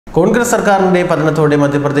കോൺഗ്രസ് സർക്കാരിന്റെ പതനത്തോടെ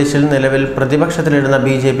മധ്യപ്രദേശിൽ നിലവിൽ പ്രതിപക്ഷത്തിലിരുന്ന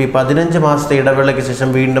ബിജെപി 15 മാസത്തെ ഇടവേളയ്ക്ക് ശേഷം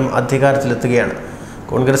വീണ്ടും അധികാരത്തിലെത്തുകയാണ്.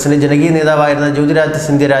 കോൺഗ്രസിന്റെ ജനകീയ നേതാവായിരുന്ന ജ്യോതിരാദിത്യ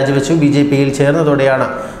സിന്ധ്യ രാജിവെച്ചു. ബിജെപിയിൽ ചേർന്നതോടെയാണ്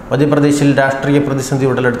മധ്യപ്രദേശിൽ രാഷ്ട്രീയ പ്രതിസന്ധി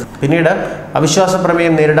ഉടലെടുത്തത്. പിന്നീട് അവിശ്വാസ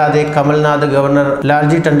പ്രമേയം നേരിടാതെ കമൽനാഥ് ഗവർണർ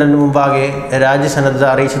ലാൽജി ടണ്ടന് മുമ്പാകെ രാജ്യസന്നദ്ധത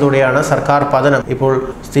അറിയിച്ചതോടെയാണ് സർക്കാർ പതനം ഇപ്പോൾ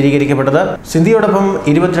സ്ഥിരീകരിക്കപ്പെട്ടത്. സിന്ധ്യയോടൊപ്പം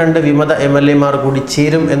 22 വിമത MLA-മാർ കൂടി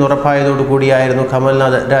ചേരും എന്നുറപ്പായതോടുകൂടിയായിരുന്നു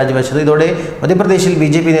കമൽനാഥ് രാജിവെച്ചത്. ഇതോടെ മധ്യപ്രദേശിൽ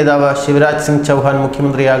ബിജെപി നേതാവ് ശിവ് രാജ് സിംഗ് ചൗഹാൻ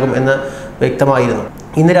മുഖ്യമന്ത്രിയാകും എന്ന് വ്യക്തമായിരുന്നു.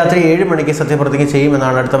 ഇന്ന് രാത്രി 7 മണിക്ക് സത്യപ്രതിജ്ഞ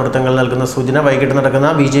ചെയ്യുമെന്നാണ് അടുത്ത വൃത്തങ്ങൾ നൽകുന്ന സൂചന. വൈകിട്ട് നടക്കുന്ന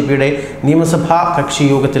ബിജെപിയുടെ നിയമസഭാ കക്ഷി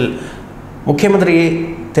യോഗത്തിൽ മുഖ്യമന്ത്രിയെ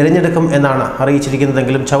തിരഞ്ഞെടുക്കും എന്നാണ്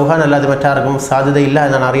അറിയിച്ചിരിക്കുന്നതെങ്കിലും ചൗഹാൻ അല്ലാതെ മറ്റാർക്കും സാധ്യതയില്ല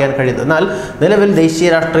എന്നാണ് അറിയാൻ കഴിയുന്നത്. എന്നാൽ നിലവിൽ ദേശീയ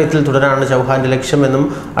രാഷ്ട്രീയത്തിൽ തുടരാനാണ് ചൗഹാന്റെ ലക്ഷ്യമെന്നും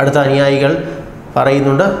അടുത്ത അനുയായികൾ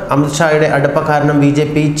പറയുന്നുണ്ട്. അമിത്ഷായുടെ അടുപ്പക്കാരനും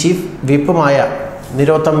ബിജെപി ചീഫ് വിപ്പുമായ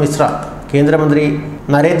നിരോത്തം മിശ്ര, കേന്ദ്രമന്ത്രി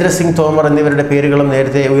നരേന്ദ്ര സിംഗ് തോമർ എന്നിവരുടെ പേരുകളും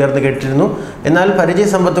നേരത്തെ ഉയർന്നു കേട്ടിരുന്നു. എന്നാൽ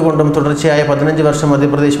പരിചയസമ്പത്ത് കൊണ്ടും തുടർച്ചയായ 15 വർഷം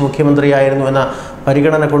മധ്യപ്രദേശ് മുഖ്യമന്ത്രിയായിരുന്നു എന്ന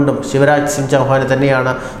പരിഗണന കൊണ്ടും ശിവരാജ് സിംഗ് ചൗഹാനെ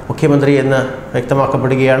തന്നെയാണ് മുഖ്യമന്ത്രി എന്ന്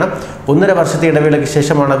വ്യക്തമാക്കപ്പെടുകയാണ്. 1.5 വർഷത്തെ ഇടവേളയ്ക്ക്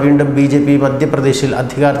ശേഷമാണ് വീണ്ടും ബിജെപി മധ്യപ്രദേശിൽ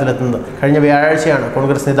അധികാരത്തിലെത്തുന്നത്. കഴിഞ്ഞ വ്യാഴാഴ്ചയാണ്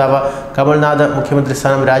കോൺഗ്രസ് നേതാവ് കമൽനാഥ് മുഖ്യമന്ത്രി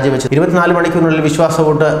സ്ഥാനം രാജിവെച്ചത്. 24 മണിക്കൂറിനുള്ളിൽ വിശ്വാസ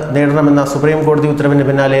വോട്ട് നേടണമെന്ന സുപ്രീം കോടതി ഉത്തരവിന്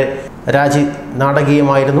പിന്നാലെ രാജി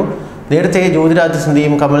നാടകീയമായിരുന്നു. നേരത്തെ ജ്യോതിരാദിത്യ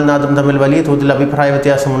സിന്ധ്യയും കമൽനാഥും തമ്മിൽ വലിയ തോതിൽ അഭിപ്രായ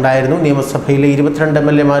വ്യത്യാസമുണ്ടായിരുന്നു. നിയമസഭയിലെ 22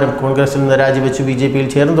 MLA-മാരും കോൺഗ്രസിൽ നിന്ന് രാജിവെച്ചു ബിജെപിയിൽ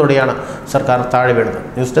ചേർന്നതോടെയാണ് സർക്കാർ താഴെ വീണത്.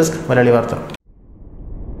 ന്യൂസ് ഡെസ്ക് മലയാളി വാർത്ത.